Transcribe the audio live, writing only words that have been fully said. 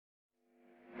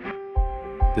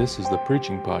This is the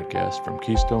preaching podcast from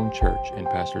Keystone Church and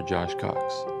Pastor Josh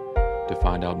Cox. To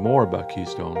find out more about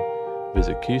Keystone,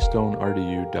 visit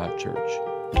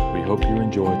keystonerdu.church. We hope you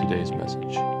enjoy today's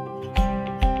message.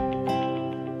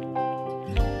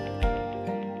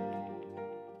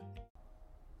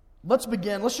 Let's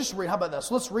begin. Let's just read. How about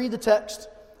this? Let's read the text,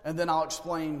 and then I'll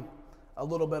explain a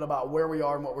little bit about where we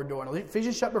are and what we're doing.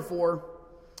 Ephesians chapter 4,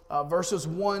 verses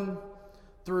 1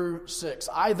 through 6.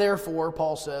 I, therefore,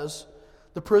 Paul says,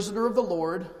 the prisoner of the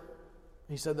Lord,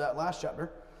 he said that last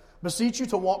chapter, beseech you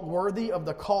to walk worthy of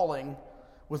the calling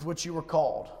with which you were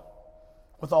called,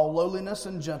 with all lowliness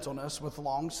and gentleness, with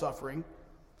long suffering,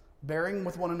 bearing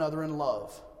with one another in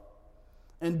love,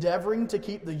 endeavoring to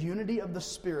keep the unity of the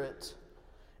Spirit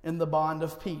in the bond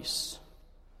of peace.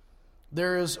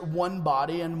 There is one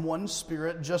body and one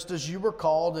Spirit, just as you were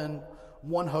called in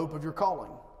one hope of your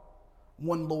calling,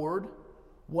 one Lord,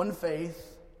 one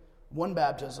faith, one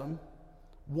baptism,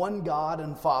 one God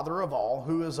and Father of all,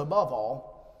 who is above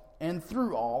all, and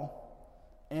through all,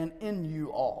 and in you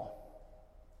all.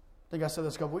 I think I said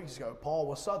this a couple weeks ago. Paul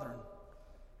was Southern.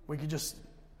 We could just,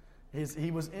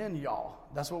 he was in y'all.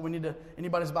 That's what we need to,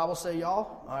 anybody's Bible say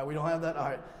y'all? All right, we don't have that? All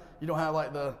right. You don't have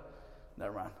like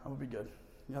never mind, I'm going to be good.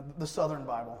 You know, the Southern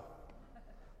Bible.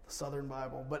 The Southern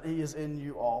Bible. But he is in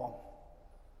you all.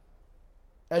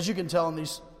 As you can tell in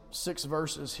these 6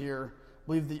 verses here, I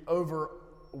believe the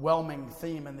overwhelming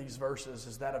theme in these verses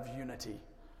is that of unity.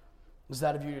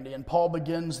 And Paul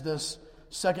begins this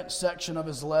second section of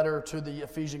his letter to the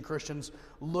Ephesian Christians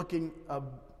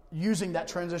using that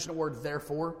transitional word,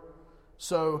 therefore.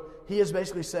 So he is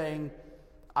basically saying,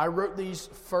 I wrote these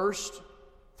first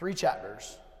 3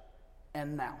 chapters,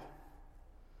 and now.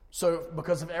 So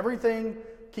because of everything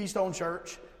Keystone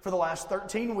Church for the last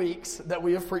 13 weeks that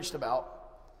we have preached about,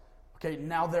 okay,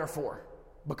 now therefore,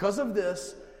 because of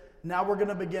this, now we're going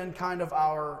to begin kind of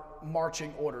our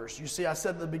marching orders. You see, I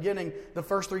said at the beginning, the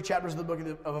first 3 chapters of the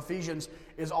book of Ephesians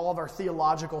is all of our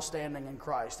theological standing in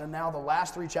Christ. And now the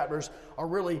last 3 chapters are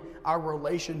really our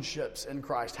relationships in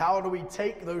Christ. How do we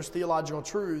take those theological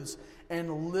truths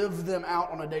and live them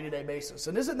out on a day-to-day basis?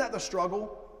 And isn't that the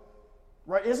struggle?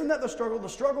 Right? Isn't that the struggle? The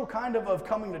struggle kind of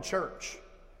coming to church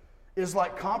is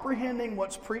like comprehending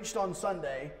what's preached on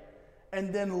Sunday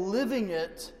and then living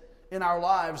it in our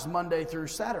lives Monday through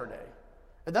Saturday.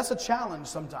 And that's a challenge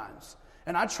sometimes.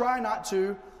 And I try not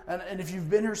to, and if you've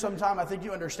been here sometime, I think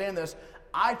you understand this,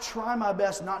 I try my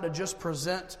best not to just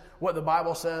present what the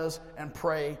Bible says and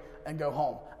pray and go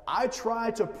home. I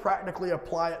try to practically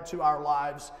apply it to our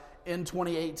lives in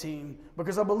 2018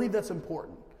 because I believe that's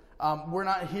important. We're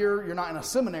not here, you're not in a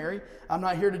seminary. I'm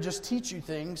not here to just teach you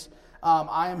things.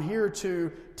 I am here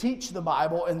to teach the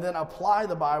Bible and then apply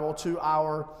the Bible to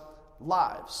our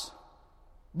lives.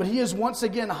 But he is once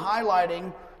again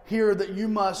highlighting here that you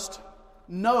must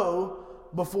know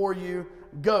before you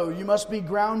go. You must be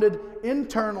grounded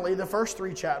internally, the first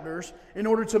 3 chapters, in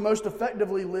order to most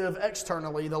effectively live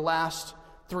externally, the last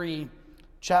 3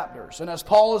 chapters. And as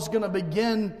Paul is going to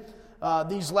begin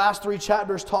these last 3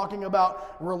 chapters talking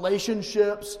about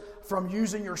relationships, from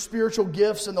using your spiritual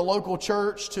gifts in the local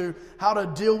church to how to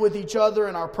deal with each other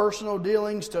in our personal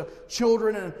dealings, to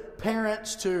children and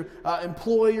parents, to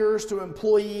employers, to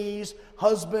employees,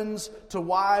 husbands, to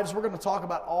wives. We're going to talk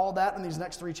about all that in these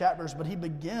next 3 chapters, but he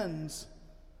begins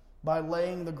by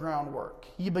laying the groundwork.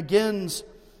 He begins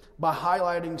by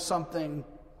highlighting something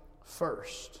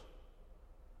first.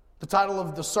 The title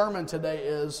of the sermon today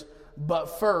is,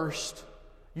 But First,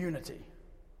 Unity.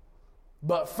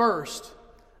 But first,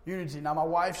 unity. Now, my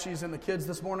wife, she's in the kids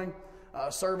this morning,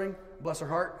 serving, bless her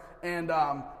heart, and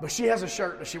but she has a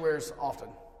shirt that she wears often,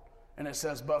 and it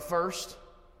says, but first,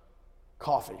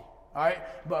 coffee. All right?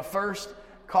 But first,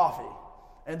 coffee.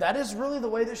 And that is really the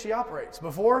way that she operates.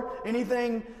 Before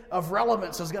anything of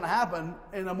relevance is going to happen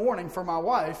in the morning for my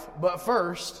wife, but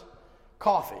first,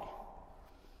 coffee.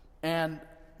 And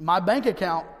my bank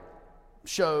account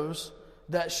shows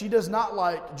that she does not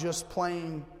like just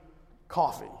plain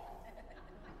coffee.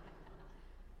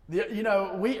 You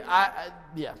know,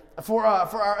 for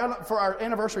our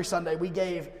anniversary Sunday, we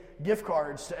gave gift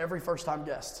cards to every first-time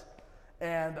guest.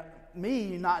 And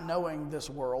me not knowing this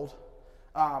world,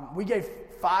 we gave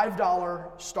 $5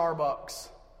 Starbucks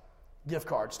gift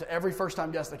cards to every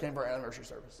first-time guest that came for our anniversary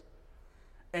service.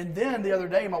 And then the other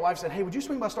day, my wife said, hey, would you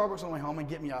swing by Starbucks on the way home and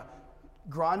get me a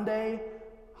grande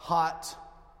hot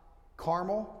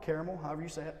caramel, however you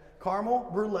say it, caramel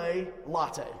brulee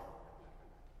latte.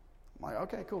 I'm like,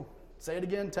 okay, cool. Say it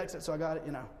again, text it so I got it,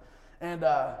 you know. And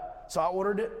so I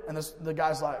ordered it, and the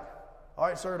guy's like, all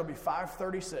right, sir, it'll be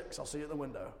 $5.36. I'll see you at the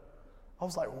window. I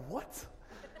was like, what?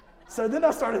 So then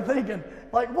I started thinking,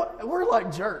 like, what? We're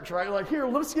like jerks, right? Like, here,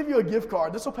 let's give you a gift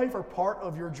card. This will pay for part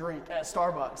of your drink at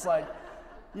Starbucks. Like,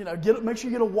 you know, make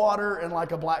sure you get a water and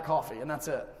like a black coffee, and that's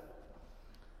it.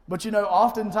 But you know,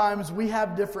 oftentimes we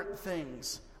have different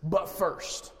things. But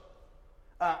first,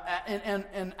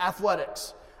 in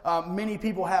athletics, many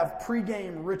people have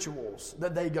pregame rituals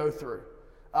that they go through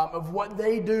of what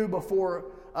they do before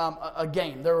a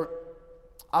game.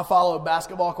 I follow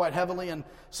basketball quite heavily, and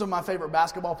some of my favorite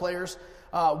basketball players,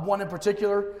 one in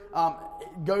particular,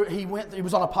 he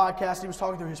was on a podcast. He was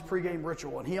talking through his pregame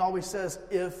ritual, and he always says,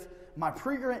 if my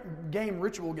pregame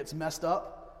ritual gets messed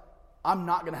up, I'm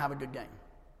not going to have a good game.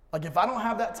 Like, if I don't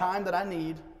have that time that I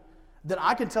need, then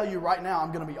I can tell you right now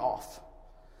I'm going to be off.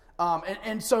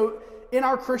 And so in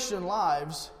our Christian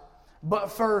lives, but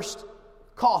first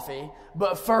coffee,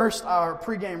 but first our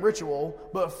pregame ritual,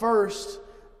 but first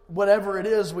whatever it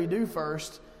is we do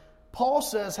first, Paul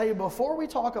says, hey, before we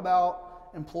talk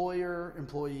about employer,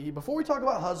 employee, before we talk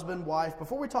about husband, wife,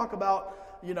 before we talk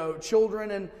about, you know,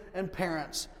 children and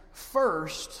parents,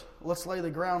 first, let's lay the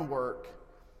groundwork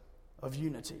of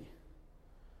unity.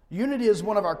 Unity is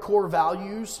one of our core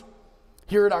values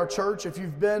here at our church. If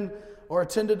you've been or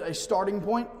attended a starting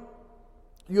point,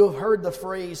 you have heard the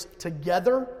phrase,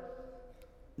 together,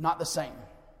 not the same.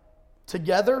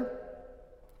 Together,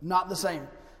 not the same.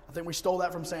 I think we stole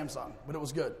that from Samsung, but it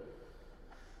was good.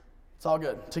 It's all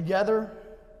good. Together,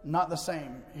 not the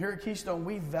same. Here at Keystone,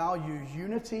 we value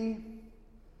unity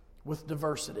with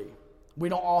diversity. We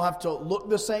don't all have to look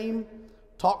the same,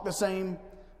 talk the same,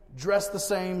 dress the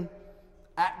same,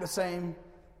 act the same,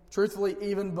 truthfully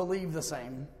even believe the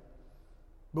same,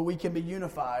 but we can be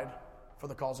unified for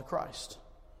the cause of Christ.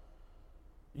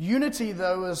 Unity,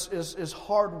 though, is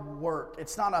hard work.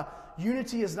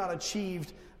 Unity is not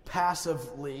achieved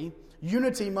passively.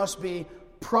 Unity must be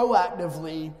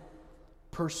proactively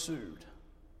pursued.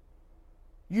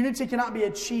 Unity cannot be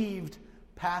achieved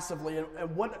passively.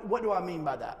 And what do I mean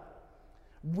by that?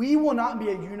 We will not be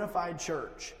a unified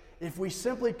church if we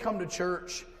simply come to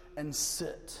church and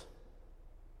sit.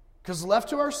 Because left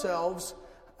to ourselves,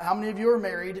 how many of you are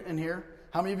married in here?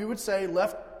 How many of you would say,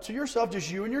 left to yourself,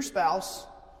 just you and your spouse,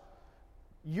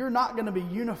 you're not going to be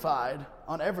unified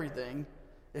on everything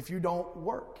if you don't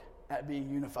work at being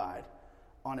unified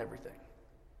on everything.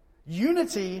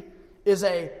 Unity is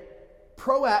a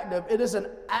proactive, it is an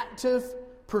active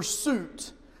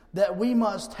pursuit that we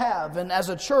must have. And as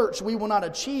a church, we will not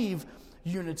achieve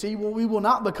unity. We will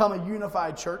not become a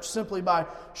unified church simply by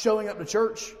showing up to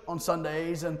church on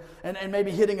Sundays and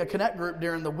maybe hitting a connect group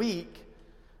during the week.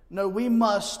 No, we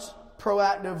must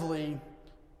proactively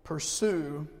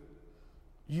pursue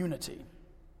unity.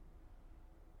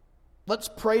 Let's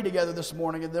pray together this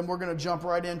morning, and then we're going to jump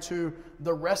right into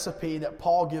the recipe that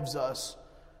Paul gives us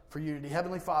for unity.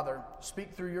 Heavenly Father,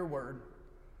 speak through your word.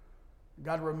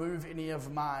 God, remove any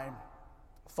of my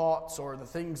thoughts or the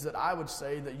things that I would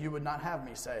say that you would not have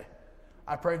me say.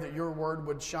 I pray that your word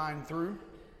would shine through.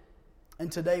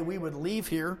 And today we would leave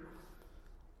here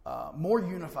more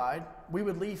unified. We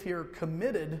would leave here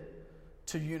committed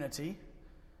to unity.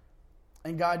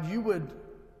 And God, you would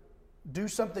do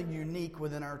something unique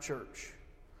within our church.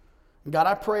 And God,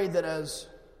 I pray that as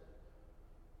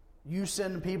you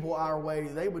send people our way,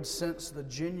 they would sense the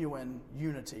genuine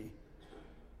unity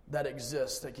that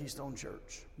exists at Keystone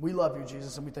Church. We love you,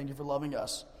 Jesus, and we thank you for loving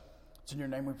us. It's in your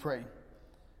name we pray.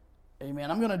 Amen.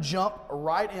 I'm going to jump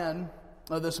right in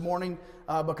this morning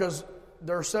because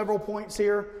there are several points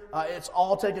here. It's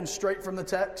all taken straight from the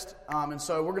text. And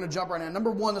so we're going to jump right in.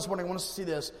 Number one this morning, I want us to see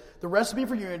this. The recipe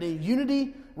for unity.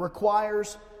 Unity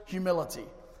requires humility.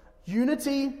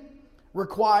 Unity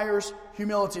requires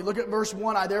humility. Look at verse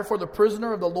 1. I therefore, the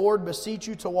prisoner of the Lord, beseech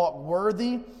you to walk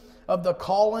worthy of the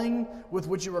calling with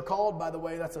which you were called. By the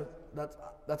way, that's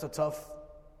a tough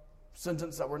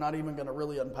sentence that we're not even going to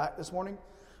really unpack this morning.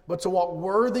 But to walk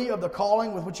worthy of the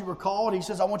calling with which you were called. He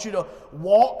says, I want you to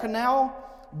walk now,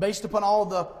 based upon all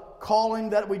the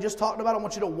calling that we just talked about. I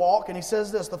want you to walk. And he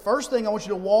says this, the first thing, I want you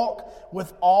to walk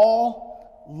with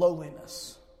all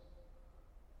lowliness.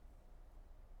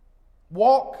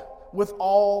 Walk with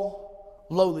all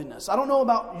lowliness. I don't know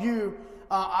about you.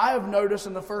 I have noticed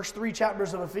in the first 3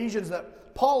 chapters of Ephesians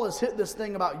that Paul has hit this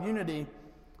thing about unity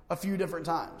a few different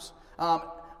times.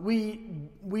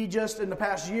 We just in the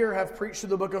past year have preached through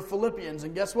the book of Philippians.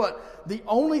 And guess what? The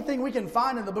only thing we can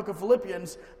find in the book of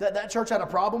Philippians that church had a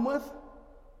problem with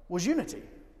was unity.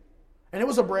 And it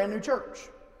was a brand new church.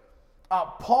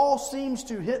 Paul seems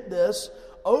to hit this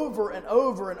over and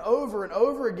over and over and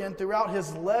over again throughout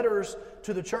his letters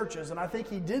to the churches. And I think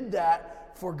he did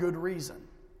that for good reason.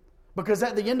 Because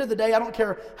at the end of the day, I don't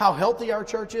care how healthy our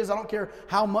church is. I don't care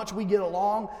how much we get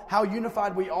along, how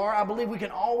unified we are. I believe we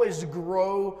can always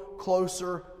grow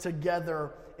closer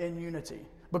together in unity.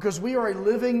 Because we are a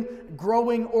living,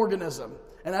 growing organism.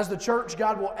 And as the church,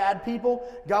 God will add people.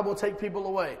 God will take people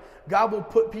away. God will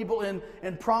put people in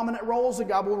prominent roles, and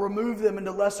God will remove them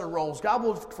into lesser roles. God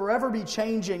will forever be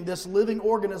changing this living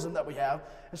organism that we have.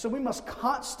 And so we must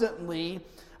constantly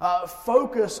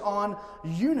focus on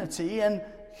unity and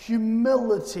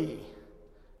humility.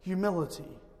 Humility.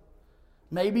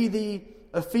 Maybe the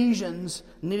Ephesians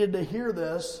needed to hear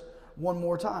this one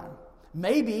more time.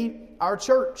 Maybe our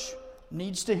church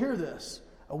needs to hear this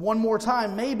one more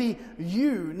time. Maybe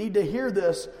you need to hear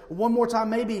this one more time.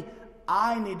 Maybe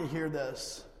I need to hear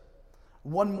this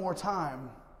one more time.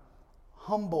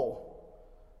 Humble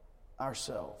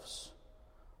ourselves.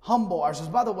 Humble ourselves.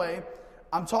 By the way,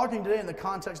 I'm talking today in the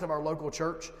context of our local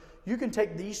church. You can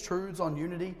take these truths on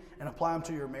unity and apply them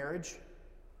to your marriage.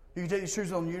 You can take these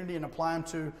truths on unity and apply them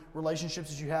to relationships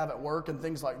that you have at work and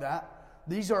things like that.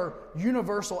 These are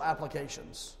universal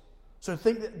applications. So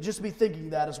just be thinking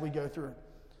that as we go through.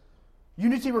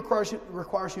 Unity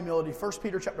requires humility. 1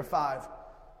 Peter chapter 5,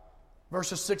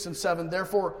 verses 6 and 7.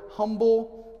 Therefore,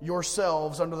 humble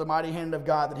yourselves under the mighty hand of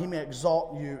God, that he may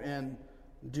exalt you in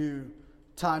due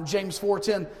time. James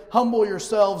 4:10, humble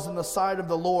yourselves in the sight of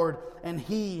the Lord, and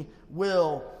he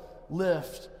will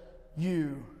lift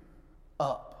you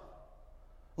up.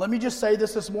 Let me just say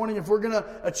this morning. If we're going to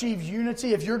achieve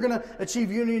unity, if you're going to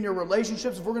achieve unity in your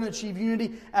relationships, if we're going to achieve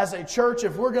unity as a church,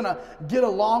 if we're going to get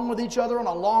along with each other on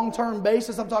a long-term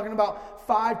basis, I'm talking about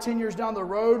 5-10 years down the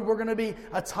road, we're going to be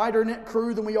a tighter-knit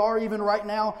crew than we are even right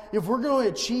now. If we're going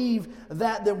to achieve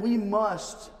that, then we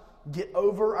must get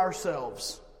over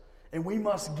ourselves and we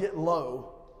must get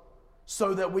low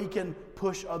so that we can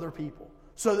push other people,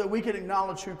 so that we can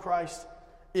acknowledge who Christ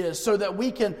is, so that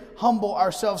we can humble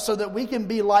ourselves, so that we can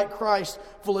be like Christ,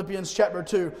 Philippians chapter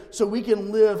 2, so we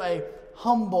can live a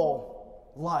humble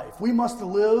life. We must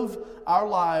live our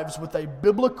lives with a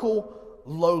biblical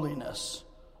lowliness,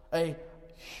 a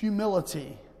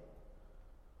humility.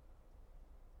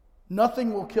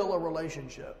 Nothing will kill a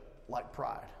relationship like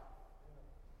pride.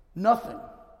 Nothing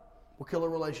will kill a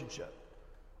relationship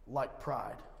like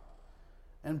pride.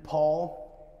 And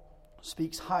Paul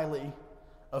speaks highly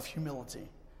of humility.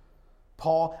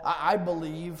 I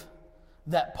believe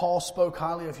that Paul spoke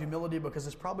highly of humility because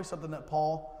it's probably something that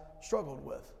Paul struggled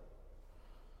with.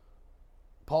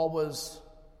 Paul was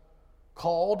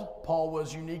called. Paul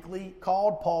was uniquely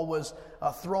called. Paul was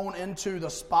thrown into the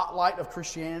spotlight of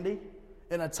Christianity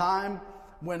in a time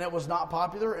when it was not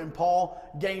popular, and Paul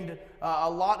gained a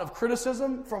lot of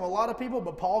criticism from a lot of people,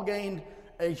 but Paul gained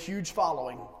a huge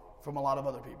following from a lot of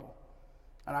other people.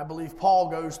 And I believe Paul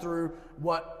goes through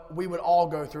what we would all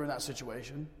go through in that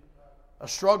situation, a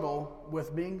struggle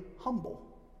with being humble.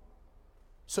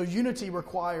 So unity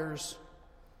requires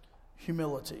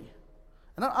humility.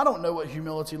 And I don't know what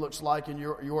humility looks like in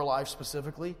your life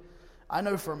specifically. I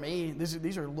know for me,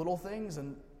 these are little things,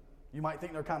 and you might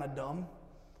think they're kind of dumb.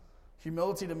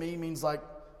 Humility to me means like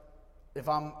if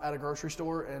I'm at a grocery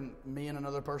store and me and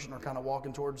another person are kind of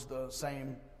walking towards the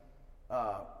same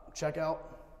checkout.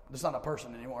 It's not a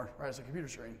person anymore, right? It's a computer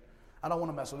screen. I don't want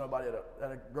to mess with nobody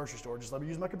at a grocery store. Just let me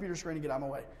use my computer screen and get out of my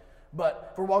way.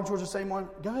 But if we're walking towards the same one,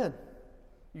 go ahead.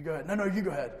 You go ahead. No, you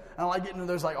go ahead. I don't like getting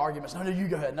into those like arguments. No, you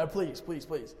go ahead. No, please.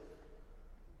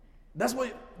 That's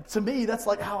what, to me, that's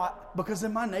like because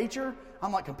in my nature,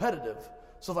 I'm like competitive.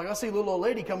 So if like I see a little old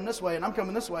lady coming this way and I'm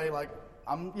coming this way, like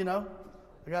I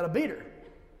got to beat her.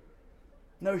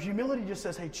 No, humility just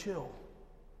says, hey, chill.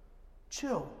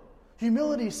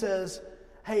 Humility says,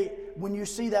 hey, when you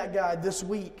see that guy this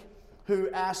week who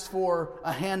asked for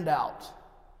a handout,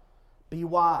 be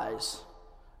wise,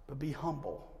 but be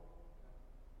humble.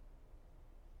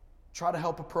 Try to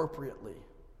help appropriately.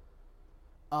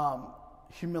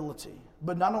 Humility.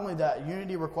 But not only that,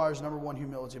 unity requires, number one,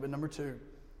 humility, but number two,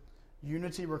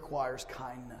 unity requires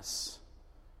kindness.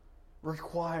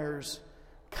 Requires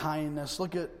kindness.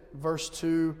 Look at verse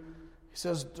 2. He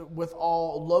says, with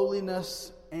all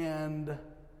lowliness and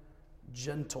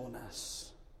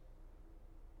gentleness.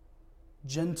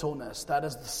 Gentleness. That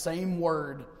is the same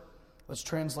word that's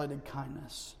translated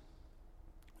kindness.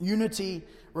 Unity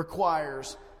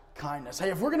requires kindness. Hey,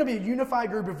 if we're going to be a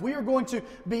unified group, if we are going to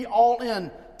be all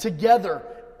in together,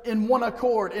 in one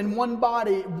accord, in one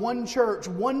body, one church,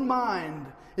 one mind,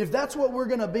 if that's what we're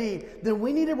going to be, then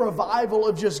we need a revival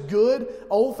of just good,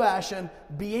 old-fashioned,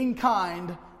 being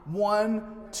kind one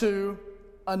to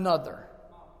another.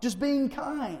 Just being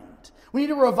kind. We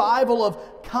need a revival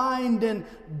of kind and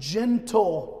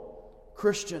gentle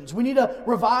Christians. We need a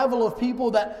revival of people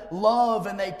that love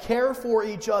and they care for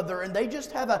each other and they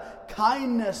just have a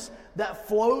kindness that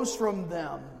flows from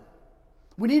them.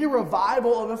 We need a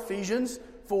revival of Ephesians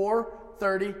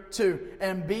 4:32.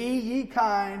 And be ye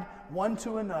kind one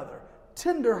to another,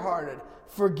 tenderhearted,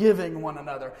 forgiving one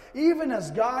another, even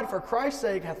as God for Christ's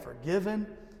sake hath forgiven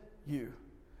you.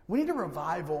 We need a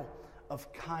revival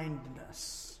of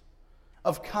kindness.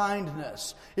 Of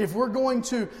kindness. If we're going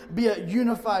to be a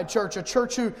unified church, a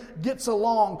church who gets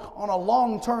along on a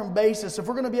long-term basis, if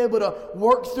we're going to be able to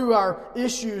work through our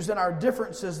issues and our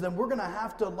differences, then we're going to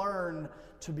have to learn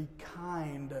to be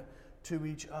kind to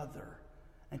each other.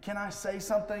 And can I say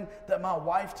something that my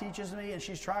wife teaches me, and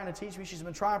she's trying to teach me, she's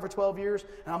been trying for 12 years,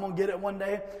 and I'm going to get it one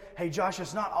day? Hey, Josh,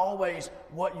 it's not always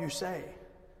what you say.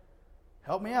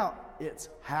 Help me out. It's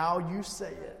how you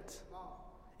say it.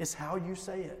 It's how you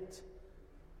say it.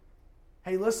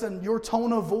 Hey, listen, your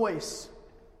tone of voice,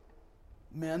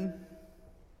 men,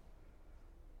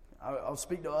 I'll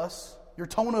speak to us. Your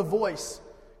tone of voice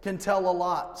can tell a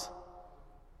lot.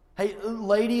 Hey,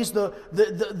 ladies,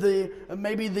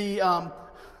 maybe the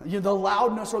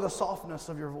loudness or the softness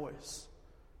of your voice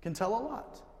can tell a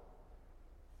lot.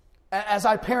 As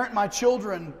I parent my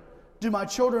children, do my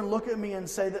children look at me and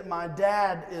say that my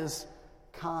dad is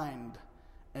kind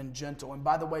and gentle? And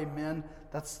by the way, men,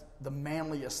 that's the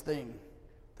manliest thing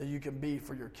that you can be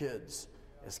for your kids,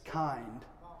 is kind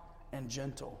and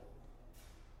gentle.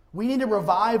 We need a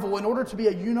revival in order to be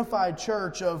a unified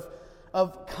church of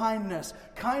kindness.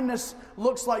 Kindness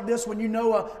looks like this when you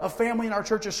know a family in our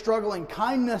church is struggling.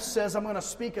 Kindness says, I'm going to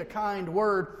speak a kind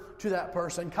word to that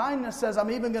person. Kindness says, I'm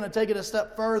even going to take it a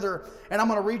step further and I'm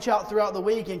going to reach out throughout the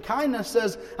week. And kindness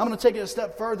says, I'm going to take it a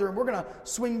step further and we're going to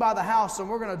swing by the house and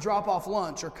we're going to drop off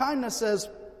lunch. Or kindness says,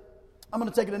 I'm going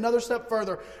to take it another step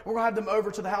further. We're going to have them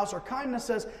over to the house. Or kindness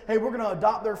says, hey, we're going to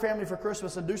adopt their family for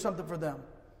Christmas and do something for them.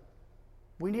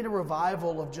 We need a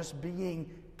revival of just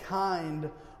being kind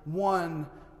one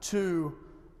to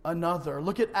another.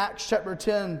 Look at Acts chapter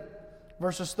 10,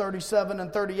 verses 37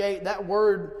 and 38. That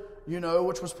word,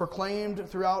 which was proclaimed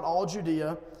throughout all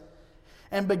Judea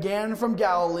and began from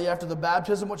Galilee after the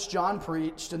baptism which John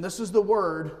preached. And this is the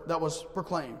word that was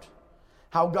proclaimed.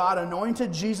 How God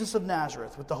anointed Jesus of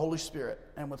Nazareth with the Holy Spirit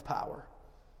and with power.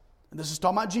 And this is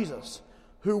talking about Jesus,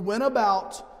 who went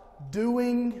about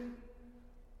doing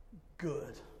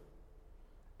good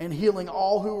and healing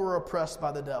all who were oppressed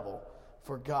by the devil,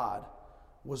 for God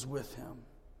was with him.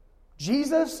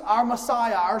 Jesus, our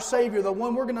Messiah, our Savior, the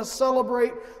one we're going to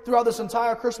celebrate throughout this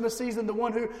entire Christmas season, the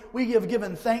one who we have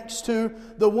given thanks to,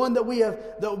 the one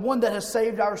that has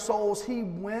saved our souls, he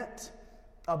went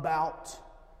about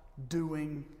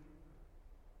doing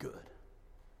good.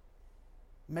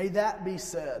 May that be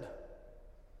said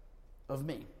of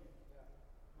me.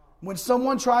 When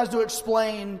someone tries to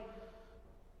explain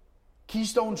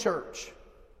Keystone Church,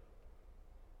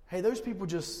 hey, those people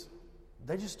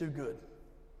they just do good.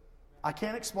 I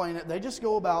can't explain it. They just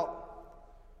go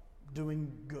about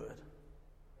doing good.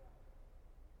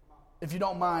 If you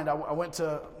don't mind, I went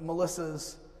to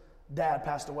Melissa's dad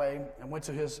passed away and went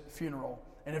to his funeral.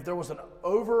 And if there was an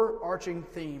overarching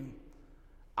theme,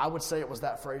 I would say it was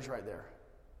that phrase right there.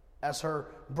 As her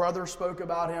brother spoke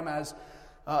about him, as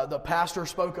the pastor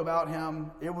spoke about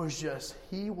him, it was just,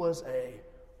 he was a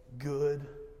good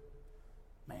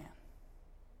man.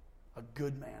 A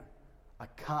good man. A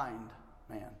kind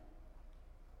man.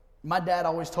 My dad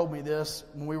always told me this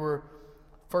when we were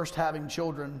first having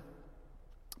children.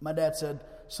 My dad said,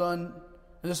 son,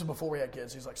 and this is before we had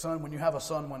kids. He's like, son, when you have a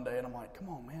son one day, and I'm like, come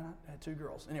on, man, I had 2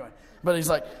 girls. Anyway, but he's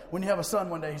like, when you have a son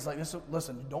one day, he's like,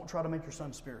 listen, don't try to make your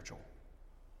son spiritual.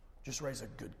 Just raise a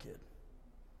good kid.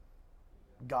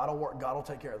 God will work. God will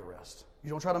take care of the rest. You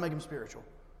don't try to make him spiritual.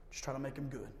 Just try to make him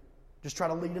good. Just try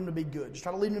to lead him to be good. Just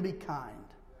try to lead him to be kind.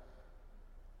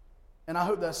 And I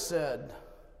hope that's said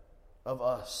of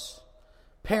us.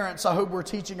 Parents, I hope we're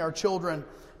teaching our children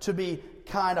to be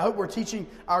kind. I hope we're teaching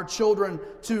our children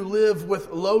to live with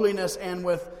lowliness and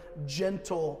with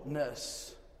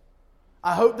gentleness.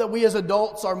 I hope that we as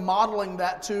adults are modeling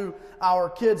that to our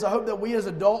kids. I hope that we as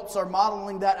adults are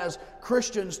modeling that as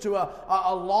Christians to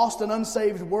a lost and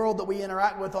unsaved world that we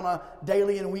interact with on a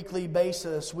daily and weekly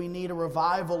basis. We need a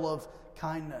revival of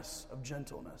kindness, of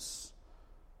gentleness.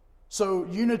 So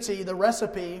unity, the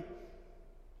recipe,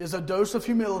 is a dose of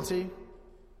humility,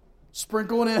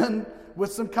 sprinkled in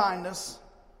with some kindness.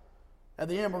 At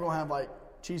the end, we're going to have like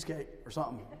cheesecake or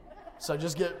something. So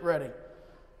just get ready.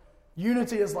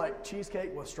 Unity is like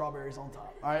cheesecake with strawberries on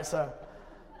top. All right, so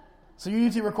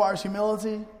unity requires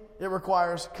humility. It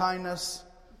requires kindness.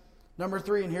 Number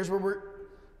 3, and here's where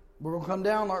We're going to come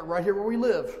down like right here where we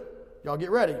live. Y'all get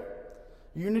ready.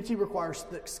 Unity requires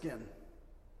thick skin.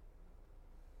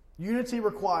 Unity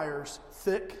requires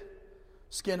thick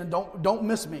skin. And don't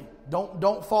miss me.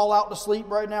 Don't fall out to sleep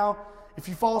right now. If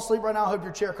you fall asleep right now, I hope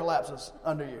your chair collapses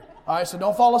under you. All right, so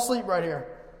don't fall asleep right here.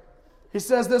 He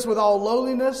says this, with all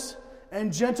lowliness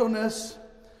and gentleness,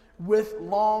 with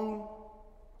long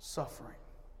suffering.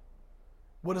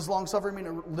 What does long suffering mean?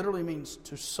 It literally means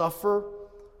to suffer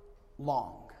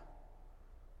long.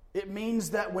 It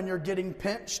means that when you're getting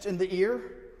pinched in the ear,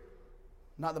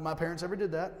 not that my parents ever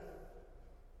did that,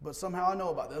 but somehow I know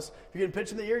about this. If you're getting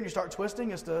pinched in the ear and you start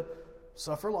twisting, it's to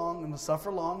suffer long and to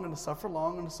suffer long and to suffer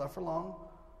long and to suffer long.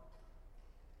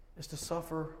 It's to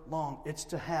suffer long. It's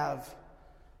to have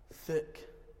thick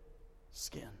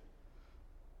skin.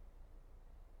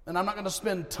 And I'm not going to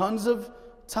spend tons of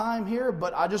time here,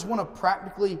 but I just want to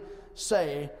practically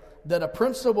say that a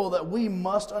principle that we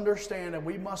must understand and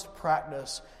we must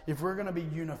practice if we're going to be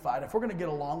unified, if we're going to get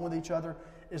along with each other,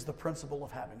 is the principle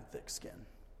of having thick skin.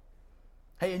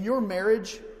 Hey, in your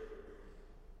marriage,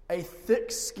 a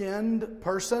thick-skinned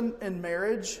person in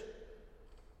marriage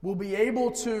will be able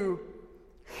to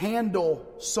handle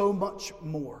so much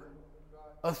more.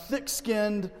 A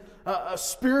thick-skinned, a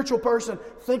spiritual person,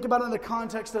 think about it in the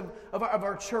context of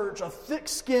our church. A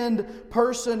thick-skinned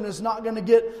person is not going to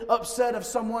get upset if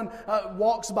someone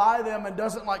walks by them and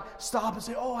doesn't like stop and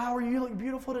say, "Oh, how are you? You look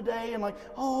beautiful today." And like,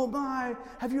 "Oh my,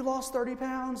 have you lost 30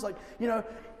 pounds?" Like,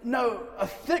 no, a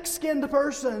thick-skinned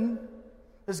person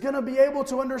is going to be able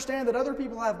to understand that other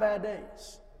people have bad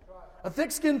days. A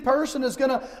thick-skinned person is going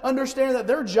to understand that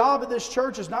their job at this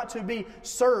church is not to be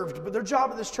served, but their job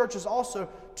at this church is also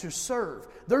to serve.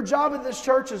 Their job at this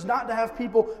church is not to have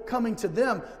people coming to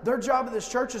them. Their job at this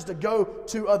church is to go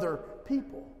to other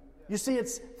people. You see,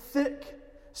 it's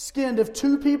thick-skinned. If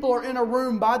two people are in a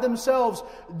room by themselves,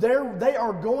 they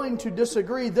are going to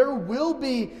disagree. There will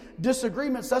be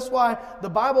disagreements. That's why the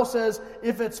Bible says,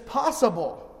 if it's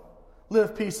possible,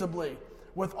 live peaceably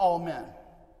with all men.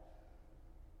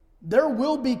 There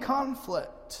will be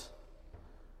conflict.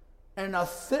 And a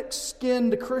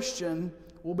thick-skinned Christian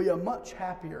will be a much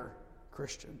happier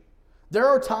Christian. There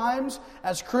are times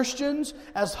as Christians,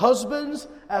 as husbands,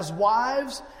 as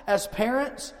wives, as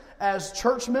parents, as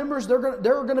church members, there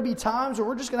are going to be times where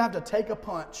we're just going to have to take a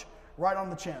punch right on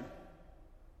the chin.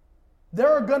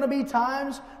 There are going to be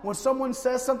times when someone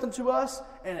says something to us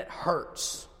and it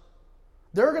hurts.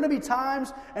 There are going to be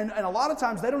times, and a lot of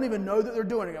times they don't even know that they're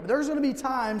doing it. But there's going to be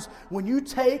times when you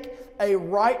take a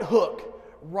right hook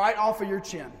right off of your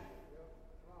chin.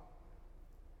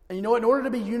 And you know what? In order to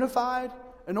be unified,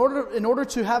 in order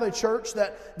to have a church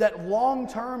that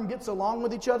long-term gets along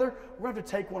with each other, we're going to have to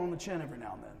take one on the chin every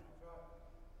now and then.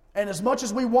 And as much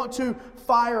as we want to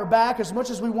fire back, as much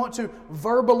as we want to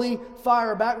verbally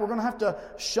fire back, we're going to have to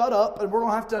shut up, and we're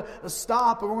going to have to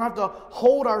stop, and we're going to have to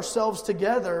hold ourselves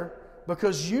together.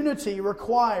 Because unity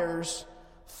requires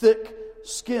thick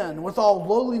skin, with all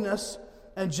lowliness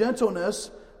and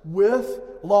gentleness, with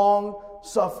long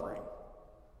suffering.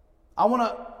 I want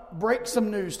to break some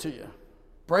news to you.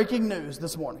 Breaking news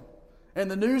this morning. And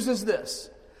the news is this.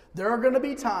 There are going to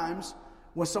be times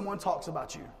when someone talks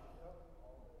about you.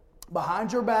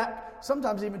 Behind your back,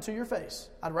 sometimes even to your face.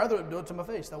 I'd rather do it to my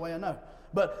face, that way I know.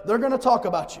 But they're going to talk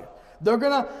about you. They're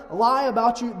going to lie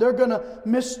about you. They're going to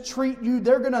mistreat you.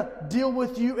 They're going to deal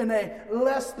with you in a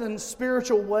less than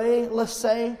spiritual way, let's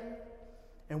say.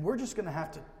 And we're just going to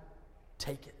have to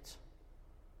take it.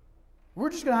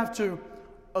 We're just going to have to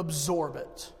absorb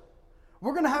it.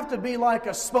 We're going to have to be like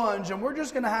a sponge, and we're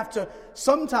just going to have to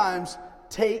sometimes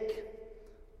take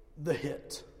the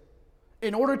hit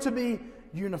in order to be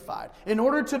unified, in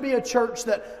order to be a church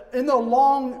that in the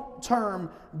long term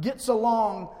gets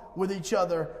along with each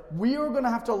other. We are going to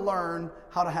have to learn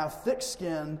how to have thick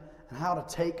skin and how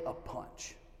to take a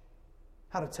punch.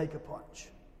 How to take a punch.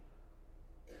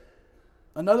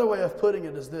 Another way of putting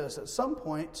it is this. At some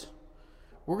point,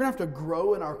 we're going to have to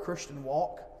grow in our Christian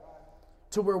walk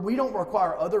to where we don't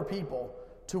require other people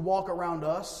to walk around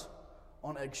us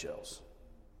on eggshells.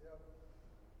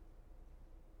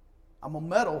 I'm going to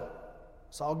meddle.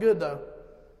 It's all good though.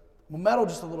 I'm going to meddle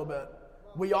just a little bit.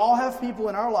 We all have people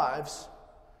in our lives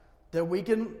that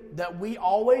we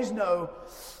always know,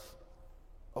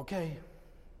 okay,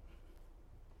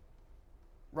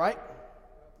 right?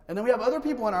 And then we have other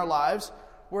people in our lives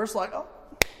where it's like, oh,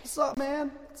 what's up, man?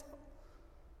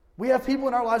 We have people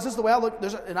in our lives, this is the way I look,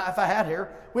 and if I had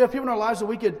hair, we have people in our lives that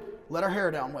we could let our hair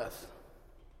down with.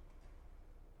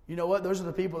 You know what? Those are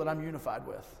the people that I'm unified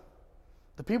with.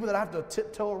 The people that I have to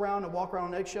tiptoe around and walk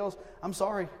around on eggshells, I'm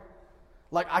sorry.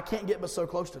 Like, I can't get but so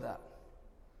close to that.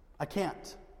 I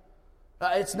can't.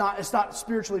 It's not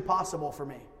spiritually possible for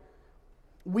me.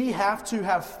 We have to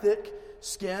have thick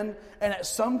skin, and at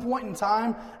some point in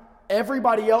time,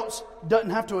 everybody else doesn't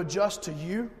have to adjust to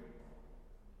you.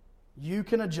 You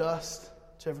can adjust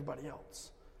to everybody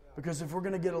else. Because if we're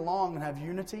going to get along and have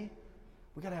unity,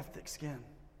 we've got to have thick skin.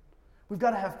 We've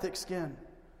got to have thick skin.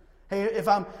 Hey, if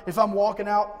I'm walking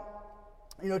out,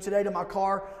 today to my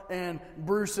car, and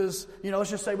Bruce is, let's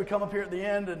just say we come up here at the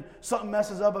end and something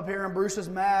messes up here and Bruce is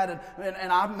mad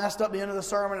and I messed up the end of the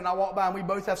sermon and I walk by and we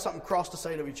both have something cross to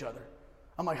say to each other.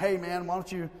 I'm like, hey man, why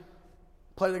don't you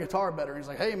play the guitar better? And he's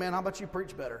like, hey man, how about you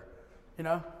preach better? You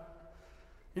know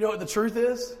what the truth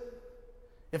is?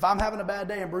 If I'm having a bad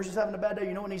day and Bruce is having a bad day,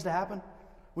 you know what needs to happen?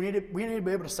 We need to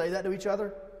be able to say that to each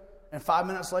other. And 5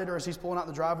 minutes later, as he's pulling out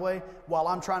the driveway, while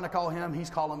I'm trying to call him,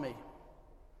 he's calling me.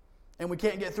 And we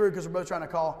can't get through because we're both trying to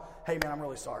call, hey man, I'm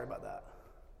really sorry about that.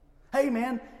 Hey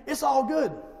man, it's all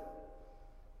good.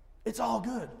 It's all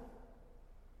good.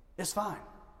 It's fine.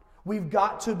 We've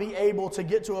got to be able to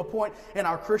get to a point in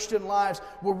our Christian lives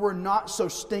where we're not so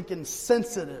stinking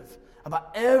sensitive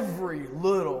about every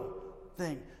little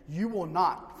thing. You will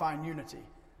not find unity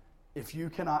if you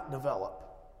cannot develop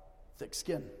thick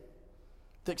skin.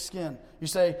 Thick skin. You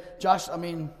say, Josh,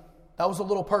 that was a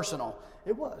little personal.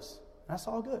 It was. That's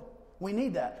all good. We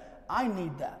need that. I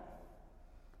need that.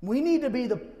 We need to be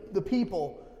the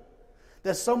people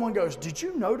that someone goes, did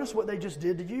you notice what they just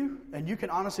did to you? And you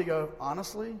can honestly go,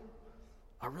 honestly,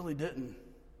 I really didn't.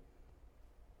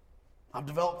 I've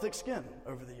developed thick skin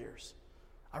over the years.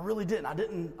 I really didn't.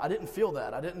 I didn't feel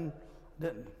that. I didn't.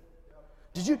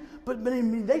 Did you? But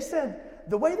they said,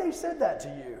 the way they said that to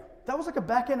you, that was like a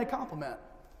backhanded compliment.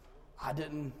 I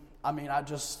didn't.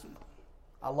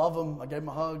 I love them. I gave them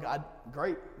a hug.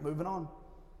 Great. Moving on.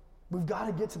 We've got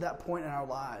to get to that point in our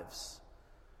lives.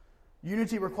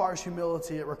 Unity requires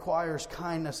humility. It requires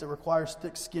kindness. It requires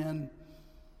thick skin.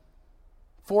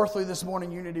 Fourthly, this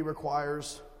morning, unity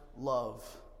requires love.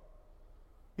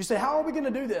 You say, how are we going to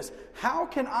do this? How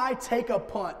can I take a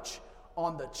punch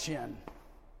on the chin?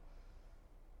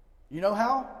 You know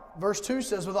how? Verse 2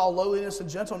 says, with all lowliness and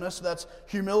gentleness, that's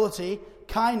humility,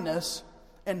 kindness,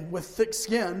 and with thick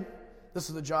skin. This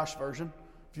is the Josh version,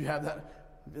 if you have that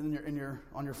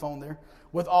on your phone there.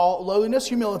 With all lowliness,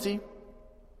 humility,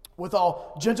 with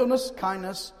all gentleness,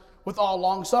 kindness, with all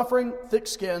long-suffering, thick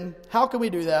skin. How can we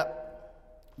do that?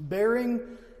 Bearing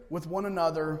with one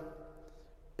another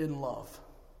in love.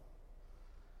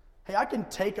 Hey, I can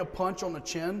take a punch on the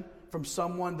chin from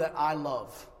someone that I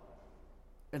love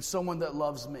and someone that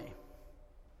loves me.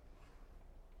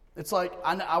 It's like,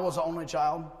 I was the only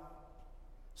child.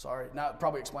 Sorry, now it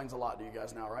probably explains a lot to you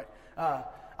guys now, right?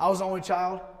 I was the only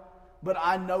child, but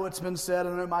I know it's been said,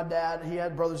 I know my dad, he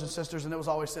had brothers and sisters, and it was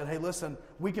always said, hey, listen,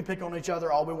 we can pick on each other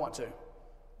all we want to.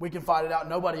 We can fight it out.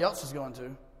 Nobody else is going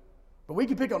to. But we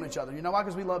can pick on each other. You know why?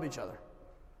 Because we love each other.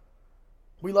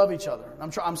 We love each other.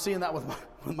 I'm seeing that with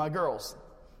my girls.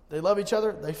 They love each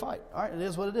other, they fight. All right, it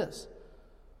is what it is.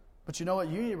 But you know what?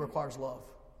 Unity requires love.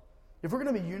 If we're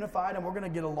going to be unified and we're going to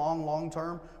get along long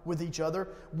term with each other,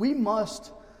 we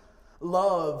must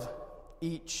love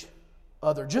each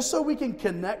other. Just so we can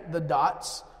connect the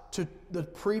dots to the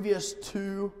previous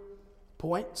 2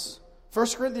 points. 1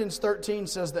 Corinthians 13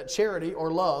 says that charity,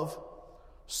 or love,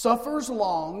 suffers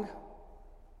long,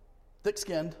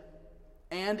 thick-skinned,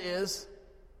 and is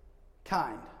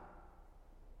kind.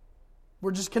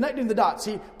 We're just connecting the dots.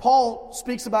 See, Paul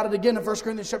speaks about it again in 1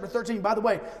 Corinthians chapter 13. By the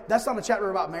way, that's not a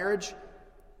chapter about marriage.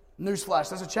 Newsflash,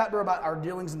 that's a chapter about our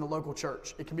dealings in the local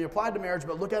church. It can be applied to marriage,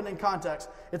 but look at it in context.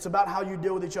 It's about how you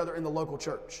deal with each other in the local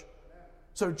church.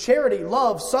 So charity,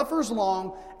 love, suffers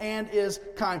long and is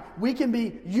kind. We can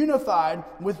be unified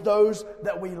with those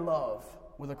that we love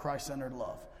with a Christ-centered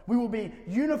love. We will be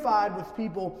unified with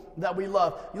people that we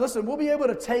love. Listen, we'll be able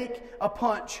to take a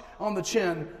punch on the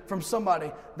chin from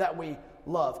somebody that we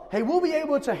love. Hey, we'll be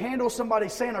able to handle somebody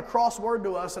saying a cross word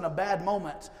to us in a bad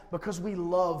moment because we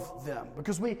love them,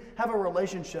 because we have a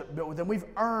relationship built with them. We've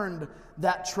earned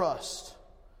that trust.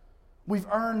 We've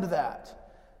earned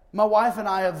that. My wife and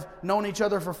I have known each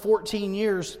other for 14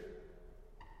 years,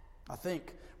 I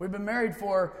think. We've been married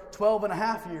for 12 and a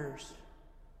half years.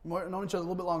 We've known each other a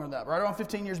little bit longer than that. Right around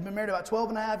 15 years. We've been married about 12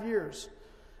 and a half years.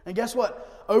 And guess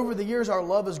what? Over the years, our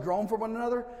love has grown for one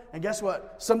another. And guess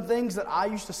what? Some things that I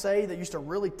used to say that used to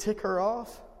really tick her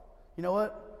off, you know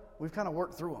what? We've kind of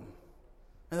worked through them.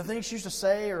 And the things she used to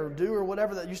say or do or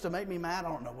whatever that used to make me mad, I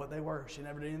don't know what they were. She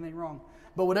never did anything wrong.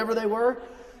 But whatever they were,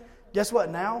 guess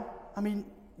what? Now,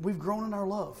 we've grown in our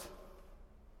love.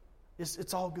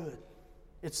 It's all good.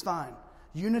 It's fine.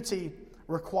 Unity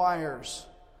requires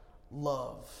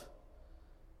love.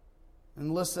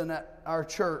 And listen, at our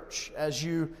church, as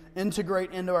you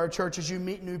integrate into our church, as you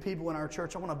meet new people in our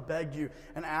church, I want to beg you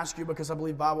and ask you, because I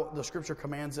believe the Scripture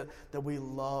commands it, that we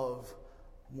love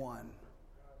one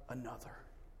another.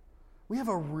 We have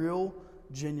a real,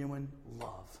 genuine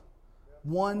love.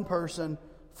 One person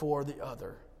for the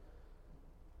other.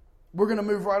 We're going to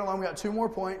move right along. We got 2 more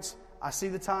points. I see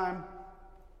the time,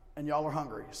 and y'all are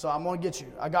hungry. So I'm going to get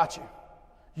you. I got you.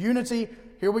 Unity.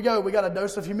 Here we go. We got a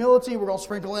dose of humility. We're going to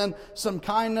sprinkle in some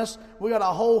kindness. We got a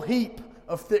whole heap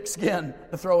of thick skin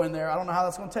to throw in there. I don't know how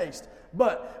that's going to taste.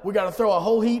 But we got to throw a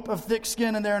whole heap of thick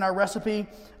skin in there in our recipe.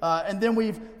 And then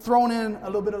we've thrown in a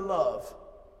little bit of love.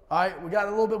 All right, we got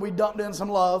a little bit. We dumped in some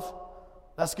love.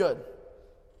 That's good.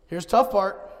 Here's the tough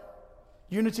part.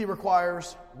 Unity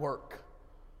requires work.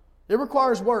 It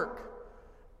requires work.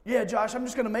 Yeah, Josh, I'm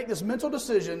just going to make this mental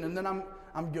decision and then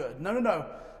I'm good. No.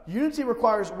 Unity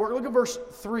requires work. Look at verse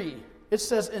 3. It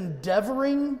says,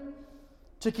 endeavoring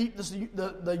to keep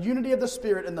the unity of the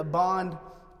Spirit in the bond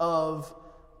of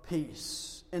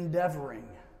peace. Endeavoring.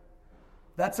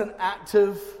 That's an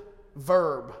active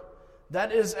verb.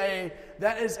 That is an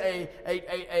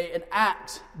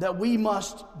act that we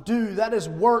must do. That is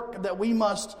work that we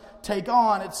must take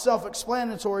on. It's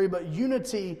self-explanatory, but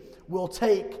unity will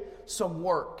take some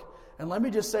work. And let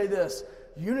me just say this.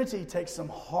 Unity takes some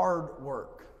hard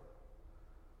work.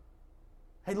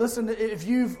 Hey, listen, if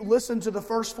you've listened to the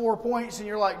first 4 points and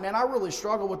you're like, man, I really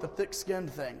struggle with the thick-skinned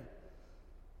thing.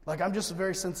 Like, I'm just a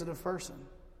very sensitive person.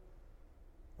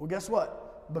 Well, guess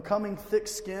what? Becoming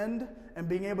thick-skinned and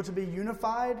being able to be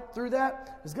unified through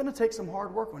that is going to take some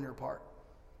hard work on your part.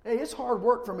 Hey, it's hard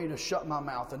work for me to shut my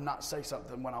mouth and not say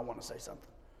something when I want to say something.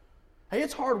 Hey,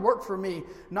 it's hard work for me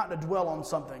not to dwell on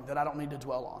something that I don't need to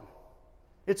dwell on.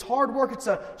 It's hard work. It's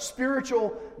a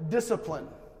spiritual discipline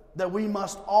that we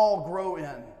must all grow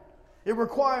in. It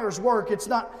requires work. It's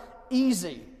not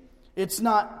easy. It's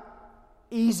not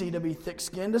easy to be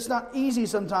thick-skinned. It's not easy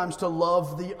sometimes to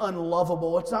love the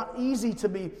unlovable. It's not easy to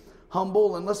be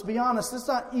humble. And let's be honest, it's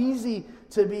not easy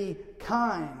to be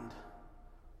kind.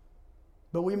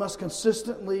 But we must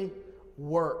consistently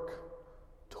work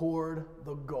toward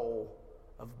the goal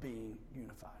of being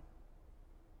unified.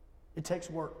 It takes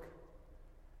work.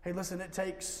 Hey, listen, it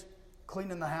takes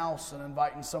cleaning the house and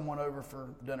inviting someone over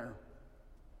for dinner.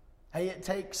 Hey, it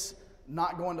takes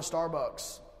not going to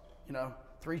Starbucks,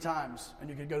 3 times, and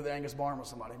you could go to the Angus Barn with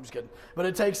somebody. I'm just kidding. But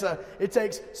it takes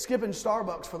skipping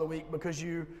Starbucks for the week because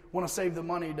you want to save the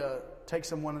money to take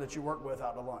someone that you work with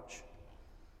out to lunch.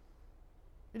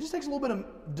 It just takes a little bit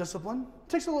of discipline. It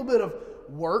takes a little bit of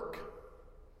work.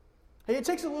 Hey, it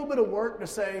takes a little bit of work to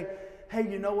say, hey,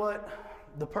 you know what?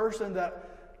 The person that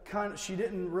she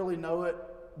didn't really know it,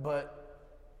 but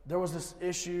there was this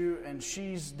issue and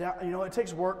she's down. It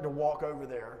takes work to walk over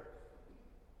there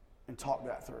and talk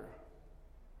that through.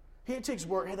 Hey, it takes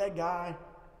work. Hey, that guy,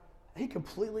 he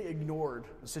completely ignored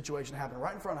the situation happening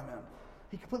right in front of him.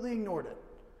 He completely ignored it.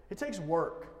 It takes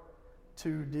work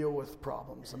to deal with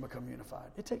problems and become unified.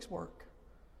 It takes work.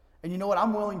 And you know what?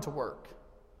 I'm willing to work.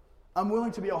 I'm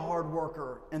willing to be a hard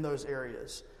worker in those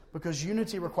areas because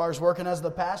unity requires work. And as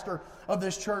the pastor of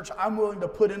this church, I'm willing to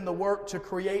put in the work to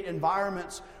create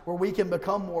environments where we can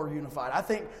become more unified. I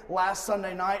think last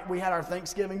Sunday night we had our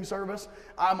Thanksgiving service.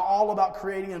 I'm all about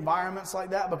creating environments like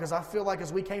that because I feel like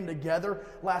as we came together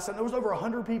last Sunday, there was over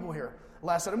 100 people here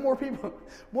last Sunday. More people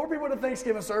at the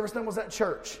Thanksgiving service than was at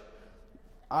church.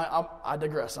 I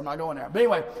digress. I'm not going there. But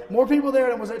anyway, more people there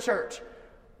than was at church.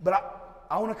 But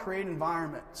I want to create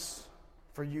environments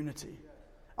for unity.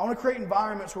 I want to create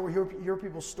environments where we hear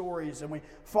people's stories and we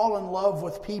fall in love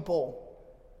with people.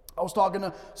 I was talking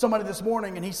to somebody this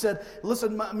morning and he said,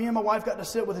 listen, me and my wife got to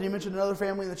sit with, and he mentioned another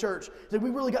family in the church. He said, we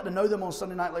really got to know them on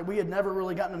Sunday night like we had never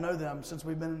really gotten to know them since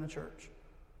we've been in the church.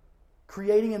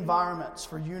 Creating environments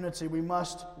for unity, we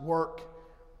must work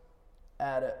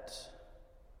at it.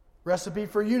 Recipe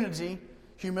for unity: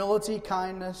 humility,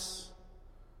 kindness,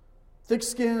 thick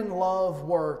skin, love,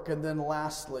 work, and then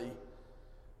lastly,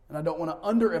 and I don't want to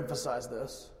underemphasize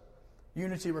this,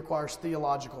 unity requires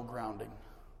theological grounding.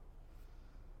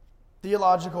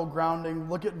 Theological grounding.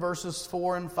 Look at verses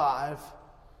 4 and 5.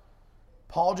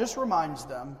 Paul just reminds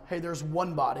them, hey, there's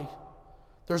one body,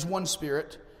 there's one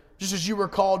Spirit, just as you were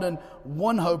called in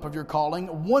one hope of your calling,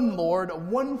 one Lord,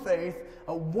 one faith,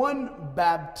 one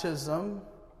baptism,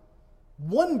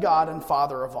 one God and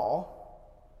Father of all.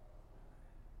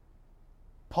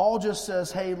 Paul just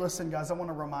says, hey, listen, guys, I want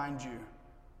to remind you.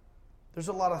 There's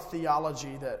a lot of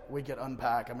theology that we could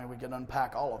unpack. We could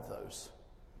unpack all of those.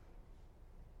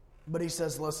 But he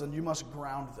says, listen, you must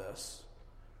ground this,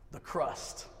 the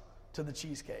crust to the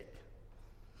cheesecake.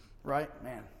 Right?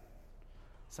 Man.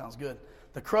 Sounds good.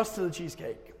 The crust of the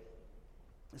cheesecake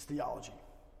is theology.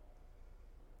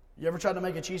 You ever tried to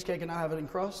make a cheesecake and not have it in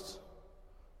crust?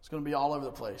 It's going to be all over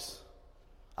the place.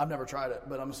 I've never tried it,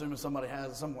 but I'm assuming somebody has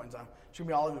at some point in time. It's going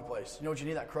to be all over the place. You know what you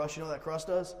need that crust? You know what that crust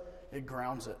does? It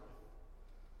grounds it.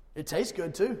 It tastes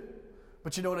good too,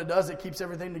 but you know what it does? It keeps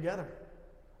everything together.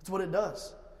 That's what it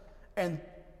does. And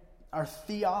our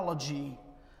theology,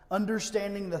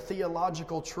 understanding the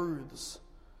theological truths,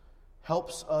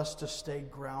 helps us to stay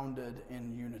grounded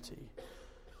in unity.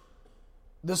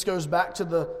 This goes back to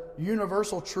the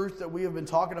universal truth that we have been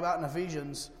talking about in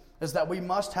Ephesians, is that we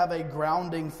must have a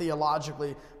grounding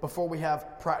theologically before we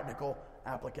have practical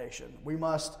application. We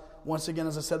must, once again,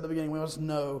 as I said at the beginning, we must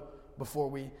know before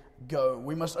we go.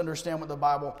 We must understand what the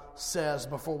Bible says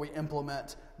before we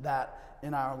implement that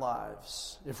in our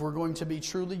lives. If we're going to be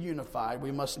truly unified,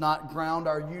 we must not ground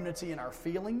our unity in our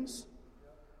feelings.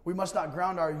 We must not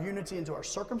ground our unity into our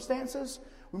circumstances.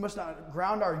 We must not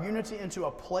ground our unity into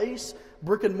a place,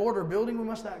 brick and mortar building. We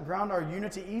must not ground our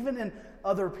unity even in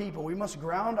other people. We must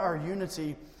ground our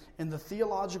unity in the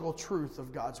theological truth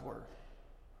of God's Word.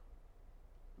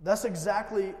 That's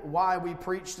exactly why we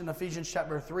preached in Ephesians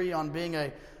chapter 3 on being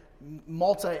a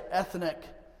multi-ethnic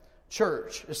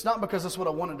church. It's not because that's what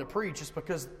I wanted to preach. It's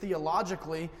because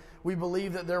theologically we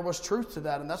believe that there was truth to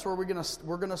that, and that's where we're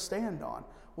going to stand on.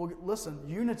 Well, listen,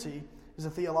 unity is a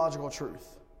theological truth.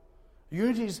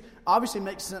 Unity obviously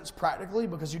makes sense practically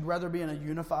because you'd rather be in a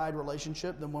unified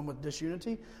relationship than one with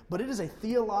disunity, but it is a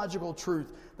theological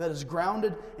truth that is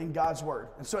grounded in God's Word.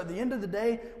 And so at the end of the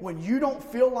day, when you don't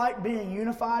feel like being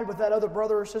unified with that other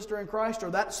brother or sister in Christ or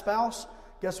that spouse,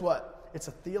 guess what? It's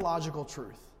a theological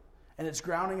truth, and its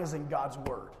grounding is in God's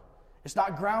Word. It's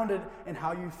not grounded in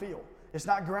how you feel. It's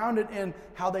not grounded in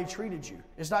how they treated you.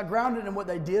 It's not grounded in what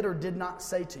they did or did not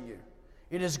say to you.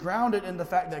 It is grounded in the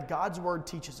fact that God's Word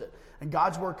teaches it and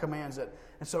God's Word commands it.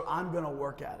 And so I'm going to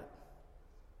work at it.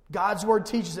 God's Word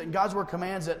teaches it and God's Word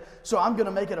commands it, so I'm going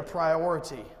to make it a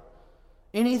priority.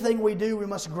 Anything we do, we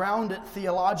must ground it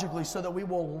theologically so that we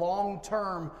will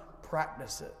long-term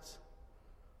practice it.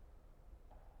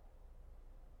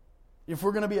 If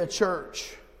we're going to be a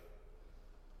church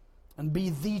and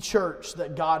be the church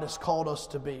that God has called us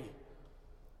to be,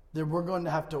 then we're going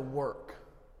to have to work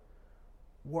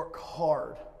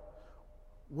hard,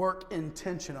 work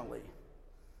intentionally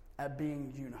at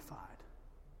being unified.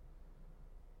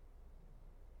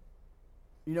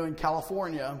 You know, in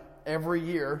California, every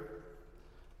year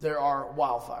there are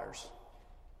wildfires.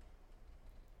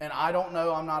 And I don't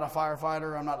know, I'm not a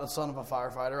firefighter, I'm not the son of a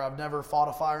firefighter, I've never fought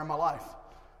a fire in my life.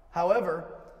 However,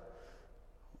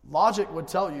 logic would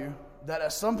tell you that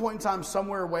at some point in time,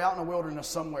 somewhere way out in the wilderness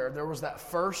somewhere, there was that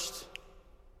first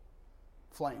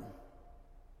flame.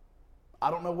 I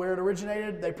don't know where it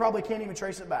originated. They probably can't even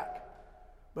trace it back.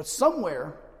 But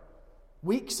somewhere,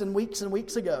 weeks and weeks and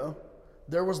weeks ago,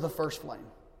 there was the first flame.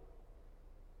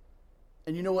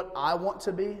 And you know what I want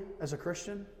to be as a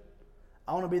Christian?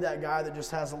 I want to be that guy that just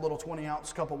has a little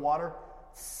 20-ounce cup of water,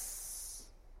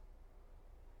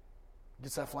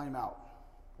 gets that flame out,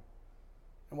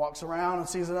 and walks around and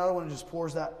sees another one and just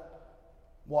pours that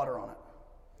water on it.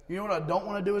 You know what I don't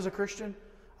want to do as a Christian?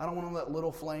 I don't want to let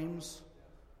little flames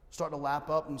start to lap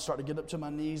up and start to get up to my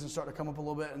knees and start to come up a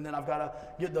little bit, and then I've got to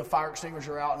get the fire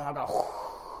extinguisher out and I've got to...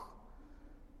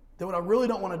 Then what I really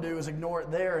don't want to do is ignore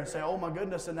it there and say, oh my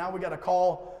goodness, and now we got to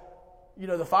call,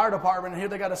 the fire department, and here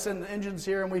they got to send the engines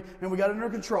here, and we got it under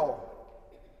control.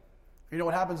 You know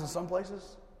what happens in some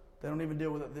places? They don't even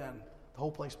deal with it then. The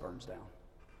whole place burns down.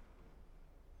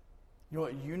 You know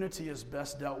what unity is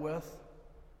best dealt with?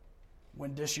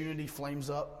 When disunity flames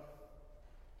up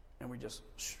and we just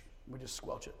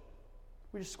squelch it.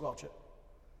 We just squelch it.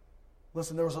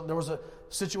 Listen, there was a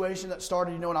situation that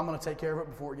started, and I'm going to take care of it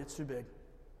before it gets too big.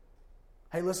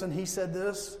 Hey, listen, he said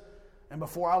this, and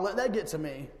before I let that get to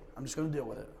me, I'm just going to deal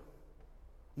with it.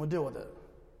 I'm going to deal with it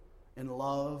in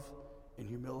love, in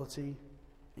humility,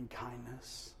 in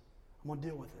kindness. I'm going to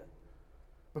deal with it.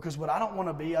 Because what I don't want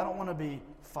to be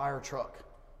fire truck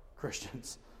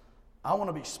Christians. I want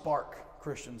to be spark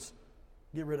Christians.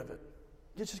 Get rid of it.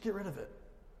 Just get rid of it.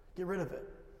 Get rid of it.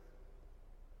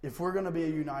 If we're going to be a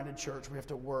united church, we have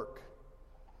to work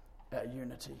at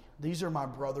unity. These are my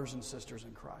brothers and sisters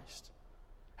in Christ.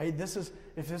 Hey, if this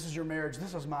is your marriage,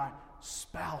 this is my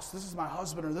spouse, this is my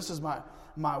husband, or this is my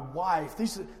wife.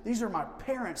 These are my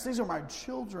parents. These are my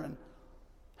children.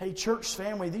 Hey, church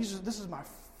family, this is my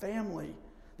family.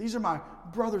 These are my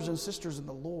brothers and sisters in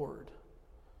the Lord.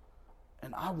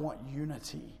 And I want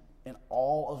unity in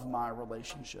all of my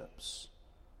relationships.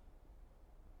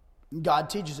 God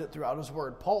teaches it throughout His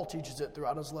Word. Paul teaches it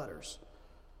throughout his letters.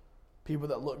 People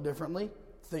that look differently,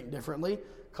 think differently,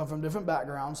 come from different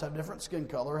backgrounds, have different skin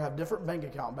color, have different bank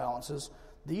account balances.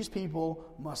 These people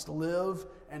must live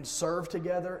and serve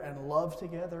together and love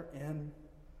together in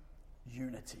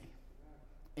unity.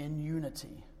 In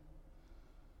unity.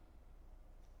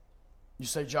 You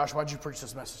say, Josh, why'd you preach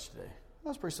this message today?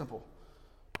 That's pretty simple.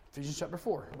 Ephesians chapter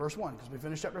 4, verse 1, because we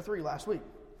finished chapter 3 last week.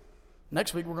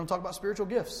 Next week, we're going to talk about spiritual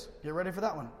gifts. Get ready for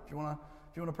that one if you want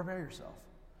to prepare yourself.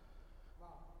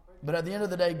 But at the end of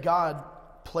the day, God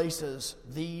places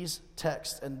these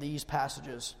texts and these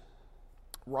passages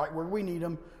right where we need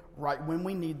them, right when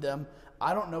we need them.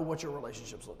 I don't know what your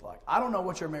relationships look like. I don't know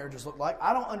what your marriages look like.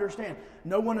 I don't understand.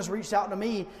 No one has reached out to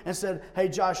me and said, hey,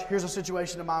 Josh, here's a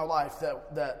situation in my life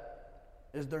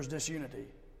there's disunity.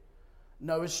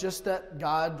 No, it's just that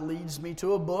God leads me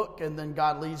to a book, and then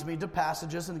God leads me to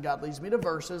passages, and God leads me to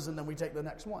verses, and then we take the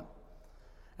next one.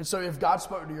 And so if God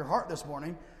spoke to your heart this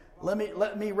morning,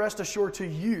 let me rest assured to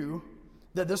you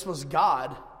that this was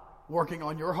God working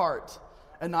on your heart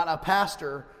and not a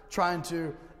pastor trying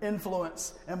to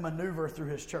influence and maneuver through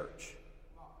his church.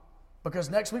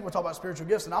 Because next week we'll talk about spiritual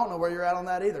gifts, and I don't know where you're at on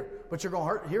that either. But you're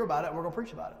going to hear about it, and we're going to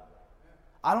preach about it.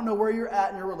 I don't know where you're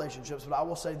at in your relationships, but I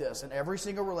will say this. In every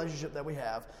single relationship that we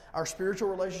have, our spiritual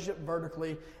relationship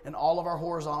vertically and all of our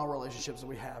horizontal relationships that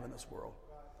we have in this world,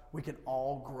 we can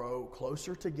all grow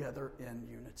closer together in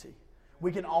unity.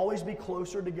 We can always be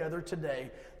closer together today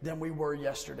than we were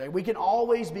yesterday. We can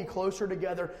always be closer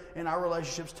together in our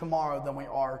relationships tomorrow than we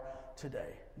are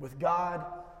today. With God,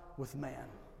 with man.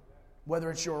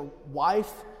 Whether it's your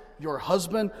wife, your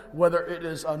husband, whether it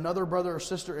is another brother or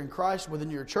sister in Christ within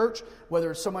your church,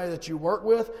 whether it's somebody that you work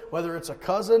with, whether it's a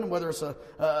cousin, whether it's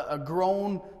a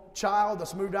grown child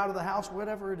that's moved out of the house,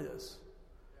 whatever it is.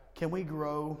 Can we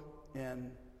grow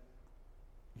in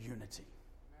unity?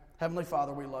 Heavenly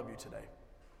Father, we love you today.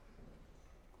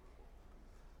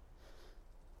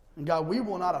 And God, we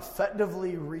will not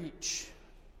effectively reach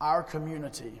our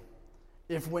community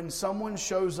if when someone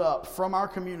shows up from our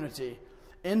community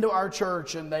into our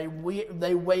church and they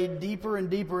wade deeper and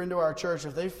deeper into our church,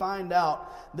 if they find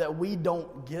out that we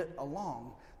don't get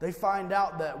along, they find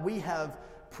out that we have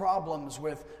problems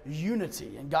with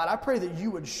unity. And God, I pray that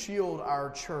you would shield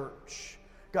our church.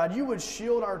 God, you would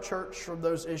shield our church from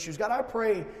those issues. God, I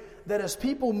pray that as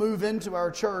people move into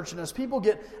our church and as people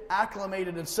get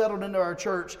acclimated and settled into our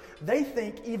church, they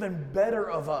think even better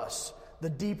of us the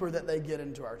deeper that they get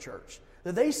into our church.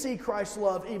 That they see Christ's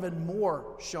love even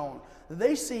more shown. That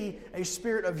they see a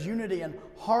spirit of unity and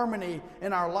harmony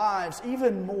in our lives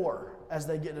even more as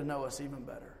they get to know us even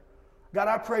better. God,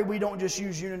 I pray we don't just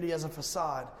use unity as a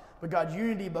facade, but God,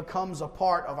 unity becomes a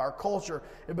part of our culture.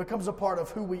 It becomes a part of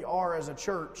who we are as a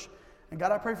church. And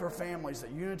God, I pray for families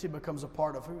that unity becomes a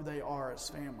part of who they are as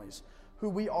families, who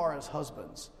we are as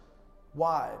husbands,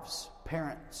 wives,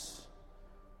 parents.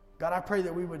 God, I pray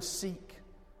that we would seek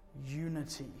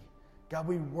unity. God,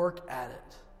 we work at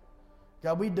it.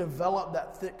 God, we develop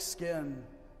that thick skin,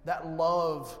 that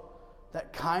love,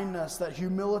 that kindness, that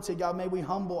humility. God, may we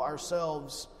humble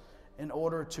ourselves in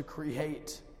order to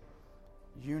create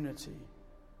unity.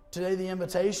 Today, the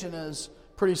invitation is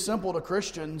pretty simple to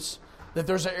Christians. If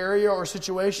there's an area or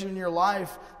situation in your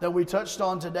life that we touched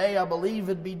on today, I believe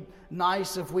it'd be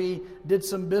nice if we did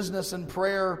some business and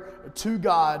prayer to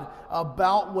God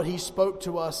about what He spoke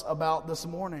to us about this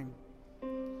morning.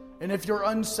 And if you're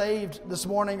unsaved this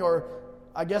morning, or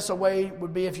I guess a way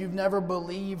would be if you've never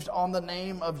believed on the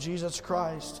name of Jesus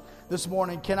Christ this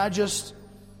morning, can I just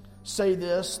say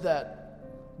this, that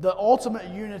the ultimate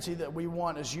unity that we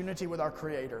want is unity with our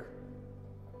Creator.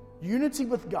 Unity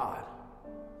with God.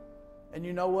 And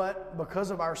you know what?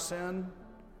 Because of our sin,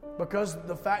 because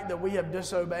the fact that we have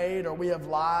disobeyed or we have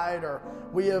lied or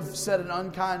we have said an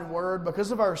unkind word,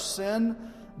 because of our sin,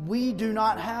 we do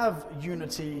not have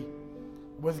unity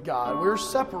with God. We're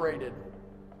separated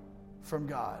from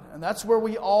God. And that's where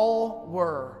we all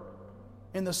were,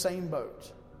 in the same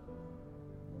boat.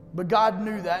 But God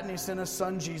knew that, and He sent His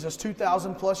Son Jesus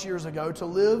 2,000 plus years ago to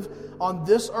live on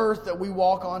this earth that we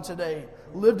walk on today.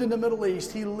 Lived in the Middle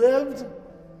East. He lived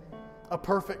a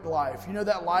perfect life. You know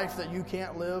that life that you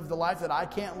can't live, the life that I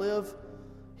can't live?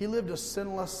 He lived a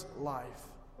sinless life.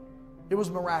 It was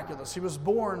miraculous. He was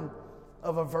born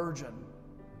of a virgin.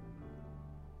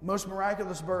 Most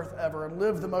miraculous birth ever, and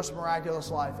lived the most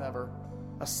miraculous life ever.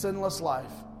 A sinless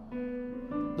life.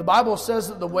 The Bible says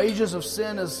that the wages of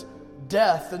sin is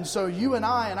death, and so you and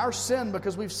I, in our sin,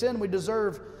 because we've sinned, we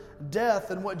deserve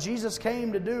death. And what Jesus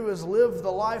came to do is live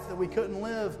the life that we couldn't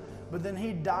live, but then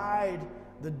He died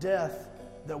the death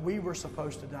that we were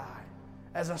supposed to die.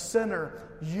 As a sinner,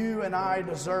 you and I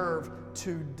deserve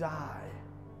to die.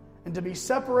 and to be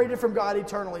separated from God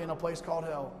eternally in a place called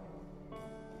hell.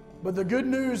 But the good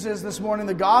news is this morning,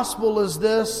 the gospel is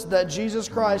this, that Jesus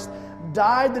Christ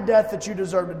died the death that you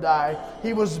deserve to die.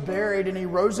 He was buried and He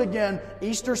rose again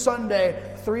Easter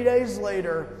Sunday, 3 days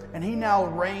later, and He now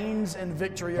reigns in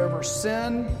victory over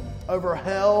sin, over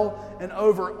hell, and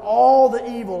over all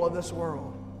the evil of this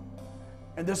world.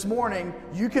 And this morning,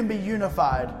 you can be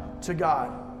unified to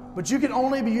God. But you can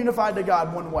only be unified to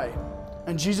God one way.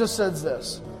 And Jesus says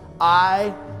this,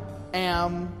 I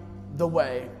am the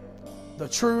way, the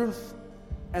truth,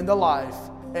 and the life,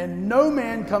 and no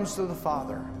man comes to the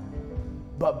Father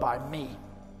but by me.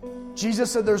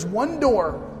 Jesus said there's one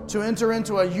door to enter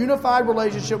into a unified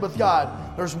relationship with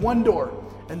God. There's one door,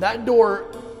 and that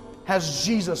door has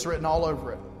Jesus written all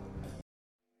over it.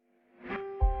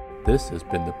 This has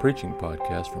been the Preaching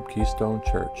Podcast from Keystone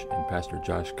Church and Pastor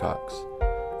Josh Cox.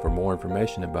 For more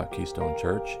information about Keystone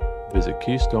Church, visit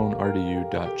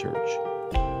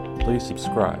keystonerdu.church. Please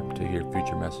subscribe to hear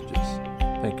future messages.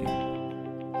 Thank you.